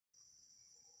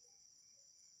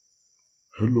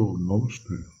Hello,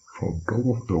 Namaste. From top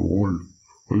of the world,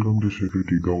 welcome to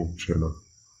security.gau channel.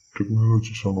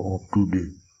 Technology सँग up to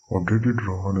date, updated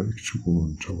रहन इच्छुक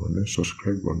हुनुहुन्छ भने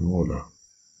subscribe गर्नुहोला.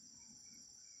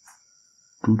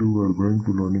 Today we are going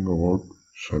to learning about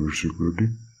cybersecurity.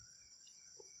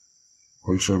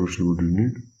 Why cybersecurity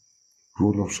need?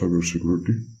 Role of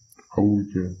cybersecurity. How we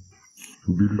can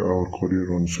build our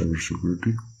career on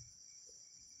cybersecurity.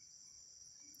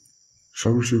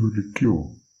 Cybersecurity के हो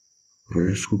र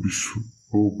यसको विश्व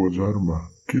बजारमा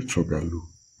के छ भ्यालु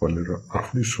भनेर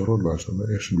आफ्नै सरल भाषामा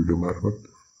यस भिडियो मार्फत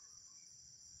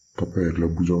तपाईहरुलाई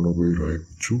बुझाउन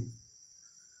गइरहेको छु,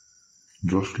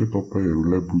 जसले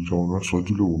तपाईहरुलाई बुझाउन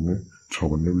सजिलो हुने छ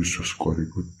भन्ने विश्वास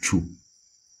गरेको छु।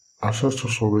 आशा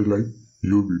छ सबैलाई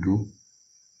यो भिडियो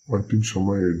अन्तिमसम्म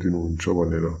हेर्दिनुहुन्छ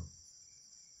भनेर।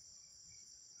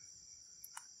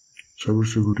 साइबर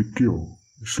सिक्युरिटी के हो,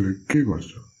 यसले के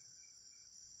गर्छ?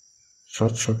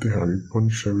 साथसाथै हामी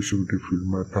पनि साइबर सिक्युरिटी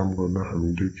फिल्डमा काम गर्न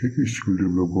हामीले के स्किल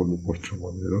डेभलप गर्नुपर्छ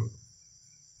भनेर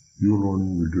यो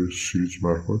लर्निङ भिडियो सिरिज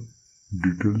मार्फत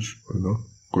डिटेल्स भन्न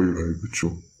गइरहेको छु।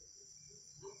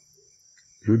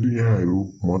 यदि यहाँहरु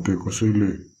मध्ये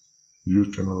कसैले यो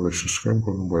च्यानललाई सब्स्क्राइब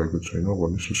गर्नुभएको छैन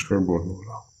भने सब्स्क्राइब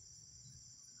गर्नुहोला।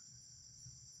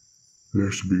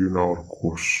 Let's begin our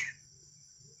course.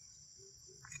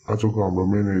 आजको हाम्रो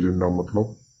मेन एजेन्डा मतलब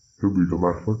यो भिडियो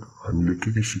मार्फत हामीले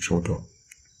के सिक्छौं त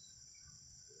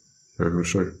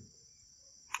हेर्नुस् है।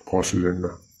 फर्स्ट एजेन्डा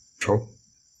छ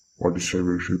व्हाट इज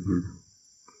साइबर सिक्युरिटी।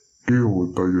 के हो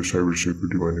त यो साइबर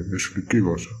सिक्युरिटी भनेको, यसले के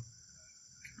गर्छ?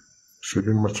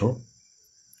 सेकेन्डमा छ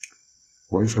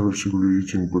why cyber security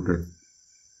is important.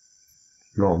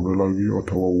 यो हाम्रो लागि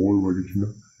अथवा वर्ल्डभरि किन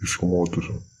यसको महत्व छ।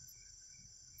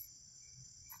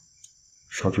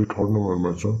 साथै थर्ड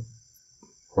नम्बरमा छ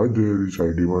why there is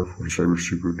high demand for cyber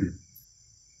security.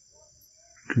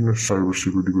 किन साइबर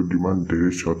सिक्युरिटी को डिमान्ड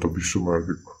धेरै छ त विश्व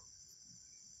मार्केटमा।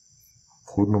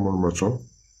 फोर्थ नम्बरमा छ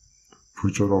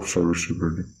फ्युचर अफ साइबर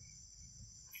सिक्युरिटी।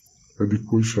 यदि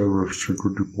कोही साइबर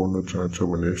सिक्युरिटी पढ्न चाहन्छ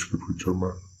भने यसको फ्युचरमा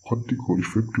कतिको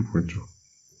इफेक्टिभ हुन्छ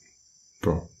त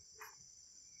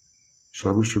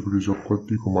साइबर सिक्युरिटी जब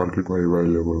कतिको मार्केटमा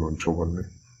अवेलेबल हुन्छ भन्ने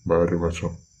बारेमा छ।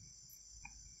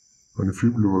 अनि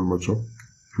फिफ्थ लेभलमा छ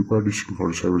required skill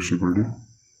for cyber security.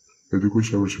 यदि कोही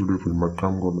साइबर सिक्युरिटी फिल्डमा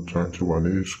काम गर्न चाहन्छ भने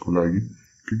यसको लागि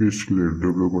के स्किलहरु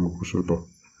डेभलप गर्नुपर्छ त,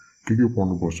 के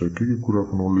पढ्नुपर्छ, के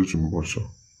कुराको नलेज हुनुपर्छ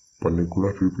भन्ने कुरा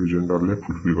फिफ्थ एजेन्डाले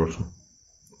फुलफिल गर्छ।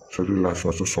 साथै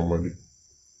लास्टमा छ summary.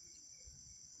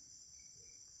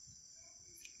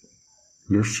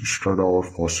 Let's start our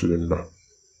first agenda.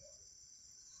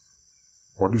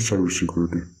 What is cyber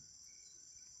security.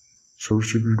 Cyber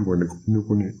security भनेको कुनै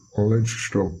पनि online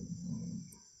system,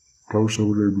 cloud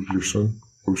server application,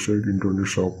 website,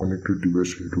 इन्टरनेटसँग connected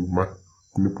डिभाइसहरुमा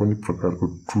कुनै पनि प्रकारको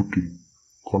त्रुटि,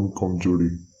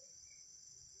 कमजोरीहरु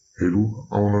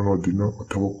आउन नदिन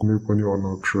अथवा कुनै पनि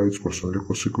अनअथराइज पर्सनले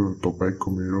कसैको तपाईको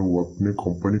मेरो वा कुनै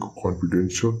कम्पनीको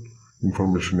कन्फिडेन्शियल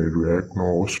इन्फर्मेसनहरु ह्याक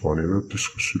नहोस् भनेर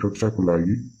त्यसको सुरक्षाको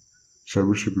लागि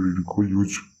साइबर सिक्युरिटीको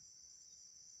युज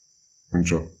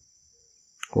हुन्छ।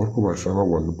 अर्को भाषामा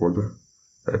भन्नुपर्दा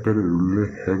ह्याकरहरुले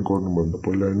ह्याक गर्नुभन्दा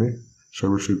पहिला नै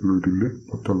साइबर सिक्युरिटीले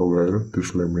पत्ता लगाएर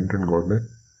त्यसलाई मेन्टेन गर्ने।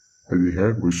 यदि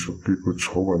ह्याक भइसकेको छ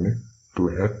भने त्यो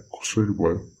ह्याक कसरी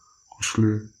भयो,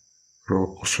 कसले र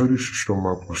कसरी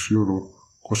सिस्टममा फस्यो र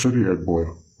कसरी ह्याक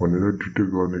भयो भनेर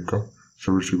डिटेक्ट गर्ने काम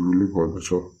साइबर सिक्युरिटीले गर्दछ।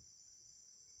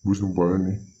 बुझ्नु भयो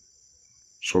नि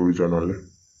सबैजनाले।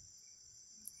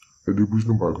 यदि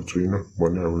बुझ्नु भएको छैन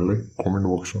भने हामीलाई कमेन्ट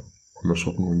बक्समा भन्न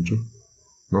सक्नुहुन्छ,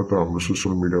 न त हाम्रो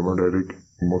सोशल मिडियामा डाइरेक्ट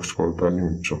इनबक्स गर्दा नि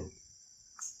हुन्छ।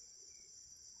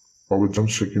 अब जाउँ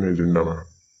second एजेन्डामा।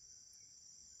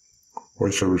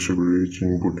 Why cyber security is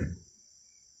important.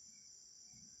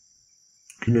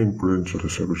 किन इम्पोर्टेन्ट छ त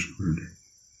साइबर सिक्युरिटी।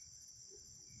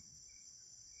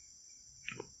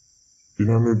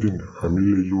 दिन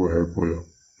हामीले यो ह्याक भयो,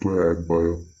 त्यो ह्याक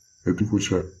भयो, यति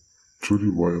पैसा चोरी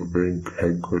भयो, बैंक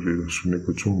ह्याक गरेर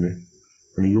सुनेको छौं नि।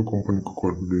 अनि यो कम्पनीको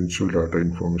कन्फिडेन्शियल डाटा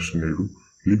इन्फर्मेसनहरु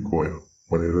लिक भयो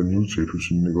भनेर न्यूजहरु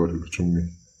सुन्ने गरेको छौं नि।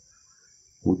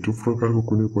 हो त्यो प्रकारको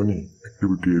कुनै पनि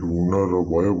एक्टिभिटीहरु हुन र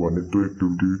भयो भने त्यो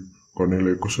एक्टिभिटी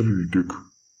गर्नेलाई कसरी डिटेक्ट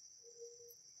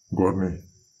गर्ने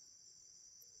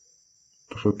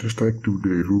तथा त्यस्ता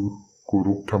एक्टिभिटीहरुको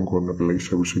रोकथाम गर्नका लागि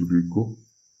साइबर सिक्युरिटीको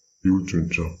युज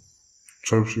हुन्छ।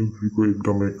 साइबर सिक्युरिटीको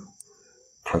एकदमै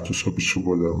खाँचो छ विश्व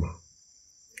बजारमा।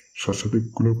 साथसाथै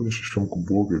कुनै पनि सिस्टमको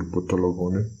बगहरु पत्ता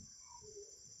लगाउने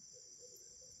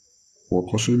वा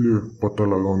कसैले पत्ता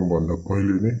लगाउनु भन्दा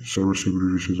पहिले नै साइबर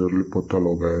सिक्युरिटी रिसर्चरले पत्ता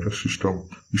लगाएर सिस्टम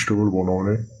स्टेबल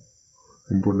बनाउने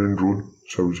इम्पोर्टेन्ट रोल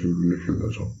साइबर सिक्युरिटीले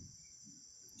खेल्दछ।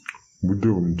 बुझ्दै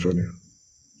हुनुहुन्छ नि।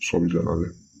 सबैजनाले।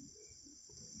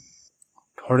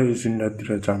 थर्ड एजेन्डातिर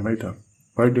जाम है त।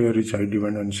 Why there is high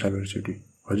demand on cyber security.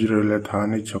 हजुरहरूलाई थाहा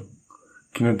नै छ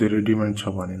किन धेरै डिमान्ड छ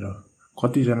भनेर।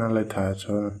 कतिजनालाई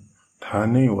थाहा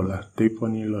नै होला, त्यही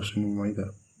पनि ल सुनौँ है त।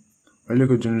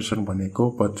 अहिलेको जेनेरेसन भनेको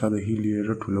बच्चादेखि लिएर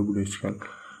ठुलो बुढेसकाल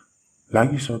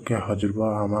लागिसक्या हजुरबा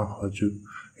आमा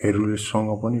हजुरहरूसँग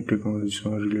पनि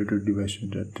टेक्नोलोजीसँग रिलेटेड डिभाइस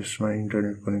हुन्छ, त्यसमा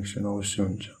इन्टरनेट कनेक्सन अवश्य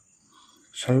हुन्छ।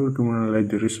 साइबर क्रिमिनललाई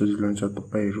धेरै सजिलो हुन्छ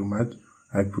तपाईहरूमा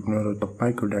आइपुग्न र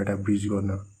तपाईको डाटा ब्रिच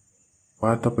गर्न। वा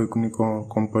तपाई कुनै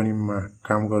कम्पनीमा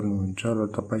काम गर्नुहुन्छ र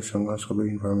तपाईसँग सबै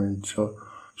इन्फर्मेसन छ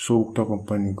सो उक्त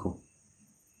कम्पनीको।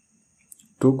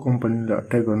 त्यो कम्पनीलाई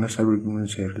अट्याक गर्न साइबर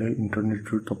क्रिमिनल्सहरूले इन्टरनेट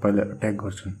थ्रु तपाईलाई अट्याक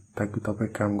गर्छन् ताकि तपाई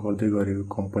काम गर्दै गरेको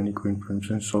कम्पनीको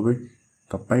इन्फर्मेसन सबै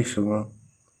तपाईसँग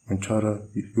हुन्छ र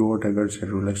यो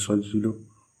अट्याकर्सहरूलाई सजिलो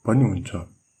पनि हुन्छ।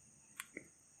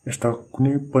 यस्ता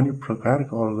कुनै पनि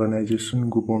प्रकारका organisation,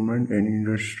 government and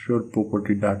industrial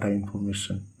property data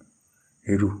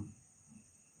इन्फर्मेसनहरू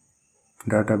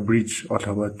data bridge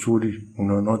अथवा चोरी हुन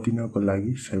नदिनको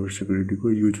लागि साइबर सिक्युरिटीको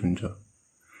युज हुन्छ।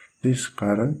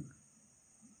 त्यसकारण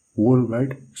world wide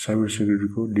cyber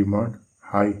सिक्युरिटीको demand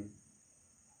high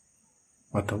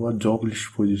अथवा जब लिस्ट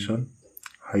पोजिसन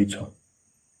हाई छ।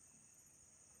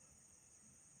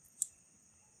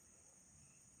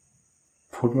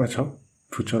 फोरमा छ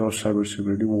future of cyber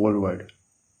security world wide.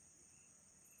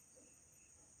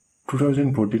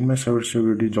 2014 मा साइबर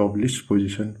सिक्युरिटी जब लिस्ट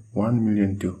पोजिसन 1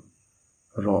 मिलियन थियो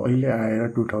र अहिले आएर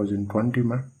 2020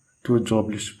 मा त्यो जब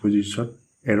लिस्ट पोजिसन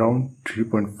अराउन्ड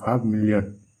 3.5 मिलियन।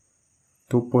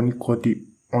 त्यो पनि कति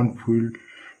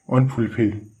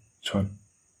अनफुलफिल छन्।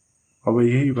 अब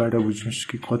यहीबाट बुझ्नुस्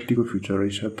कि कतिको फ्युचर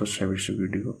रहेछ त साइबर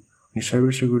सिक्युरिटीको। अनि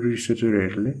साइबर सिक्युरिटी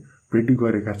रिसर्चरहरूले प्रेडिक्ट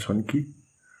गरेका छन् कि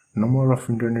नम्बर अफ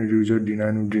इन्टरनेट युजर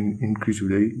दिनानुदिन इन्क्रिज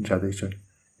हुँदै जाँदैछन्।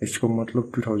 यसको मतलब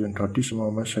 2030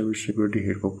 सम्ममा साइबर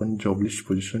सिक्युरिटीहरूको पनि जब list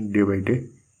position day by day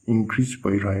increase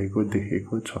भइरहेको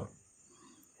देखेको छ।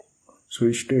 So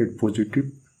stay positive,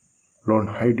 learn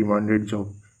high demanded जब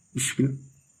स्किल।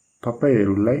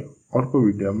 तपाईहरूलाई अर्को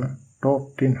भिडियोमा टप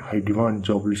 10 हाई डिमान्ड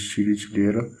जब लिस्ट सिरिज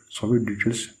लिएर सबै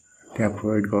डिटेल्स त्यहाँ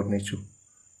प्रोभाइड गर्नेछु।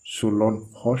 So learn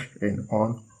first and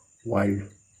earn wild.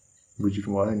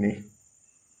 बुझ्नुभयो नि।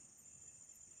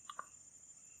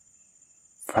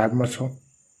 5 मा छ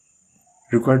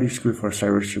required skill for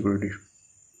cyber security.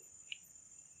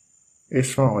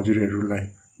 यसमा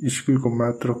हजुरहरूलाई स्किलको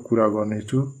मात्र कुरा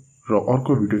गर्नेछु र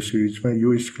अर्को भिडियो सिरिजमा यो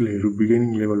स्किलहरू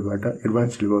बिगिनिङ लेभलबाट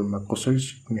एडभान्स लेभलमा कसरी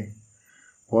सिक्ने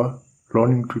वा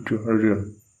लर्निङ ट्युटोरियल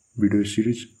भिडियो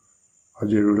सिरिज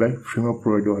हजुरहरूलाई फ्रीमा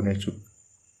प्रोभाइड गर्नेछु।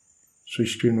 सो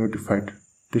स्टे नोटिफाइड,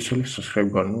 त्यसैले सब्स्क्राइब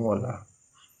गर्नु होला।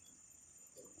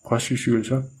 फर्स्ट स्किल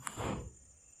छ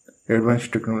advance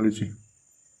technology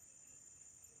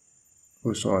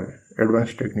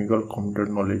advance technical computer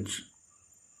knowledge,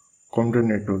 computer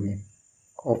networking,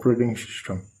 operating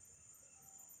system,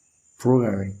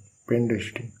 programming, pain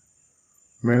testing,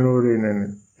 Malorie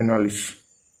analysis,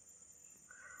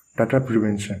 data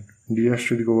prevention,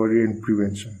 disaster recovery and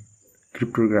prevention,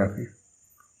 cryptography,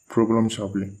 problem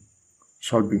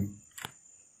solving.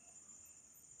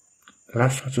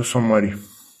 लास्टमा छ summary.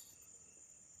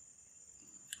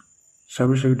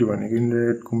 Cyber security भनेको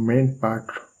इन्टरनेटको main part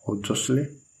हो जसले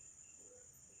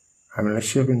हामीलाई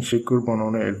safe and secure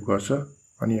बनाउन help गर्छ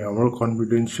अनि हाम्रो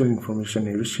कन्फिडेन्सियल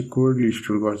इन्फर्मेसनहरू सिक्योरली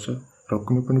स्टोर गर्छ र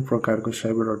कुनै पनि प्रकारको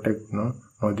साइबर अट्याक हुन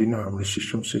नदिन हाम्रो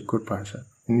सिस्टम सेक्युर पार्छ।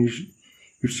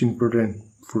 It's important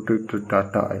protect the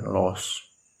data and loss.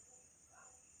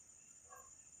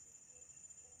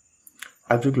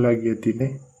 आजको लागि यति नै।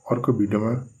 अर्को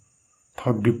भिडियोमा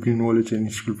थप deeply knowledge and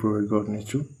skill provide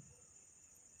गर्नेछु।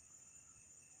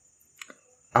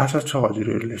 आशा छ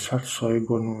हजुरहरूले साथ सहयोग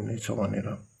गर्नुहुनेछ भनेर।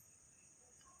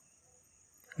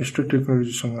 यस्तो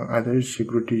टेक्नोलोजीसँग आधारित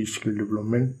सिक्युरिटी स्किल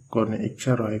डेभलपमेन्ट गर्ने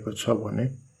इच्छा रहेको छ भने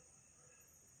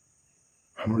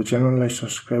हाम्रो च्यानललाई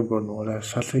सब्स्क्राइब गर्नुहोला।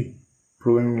 साथै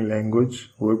programming language,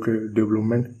 web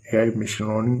development, AI, machine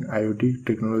learning, IoT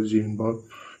technology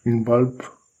involve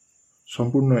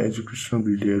सम्पूर्ण एजुकेसनल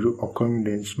भिडियोहरू अपकमिङ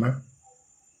डेजमा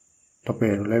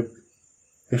तपाईहरूलाई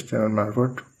यस च्यानल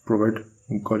मार्फत प्रोभाइड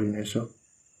गरिनेछ।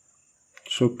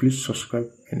 So please subscribe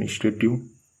and stay tuned.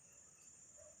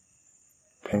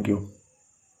 Thank you.